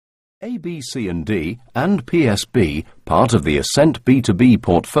ABC&D and PSB, part of the Ascent B2B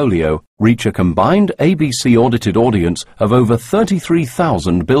portfolio, reach a combined ABC audited audience of over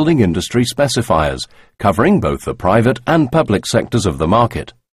 33,000 building industry specifiers, covering both the private and public sectors of the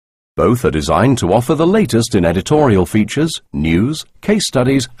market. Both are designed to offer the latest in editorial features, news, case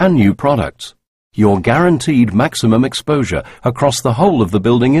studies and new products. You're guaranteed maximum exposure across the whole of the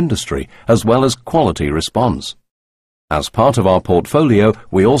building industry, as well as quality response. As part of our portfolio,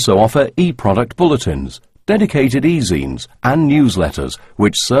 we also offer e-product bulletins, dedicated e-zines and newsletters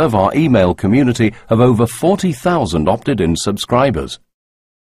which serve our email community of over 40,000 opted-in subscribers.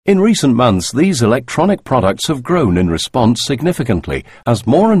 In recent months, these electronic products have grown in response significantly as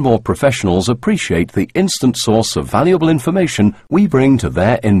more and more professionals appreciate the instant source of valuable information we bring to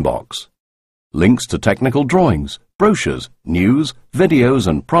their inbox. Links to technical drawings, brochures, news, videos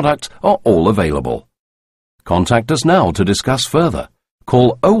and products are all available. Contact us now to discuss further.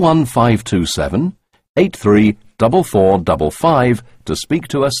 Call 01527 83 4455 to speak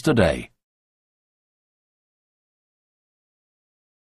to us today.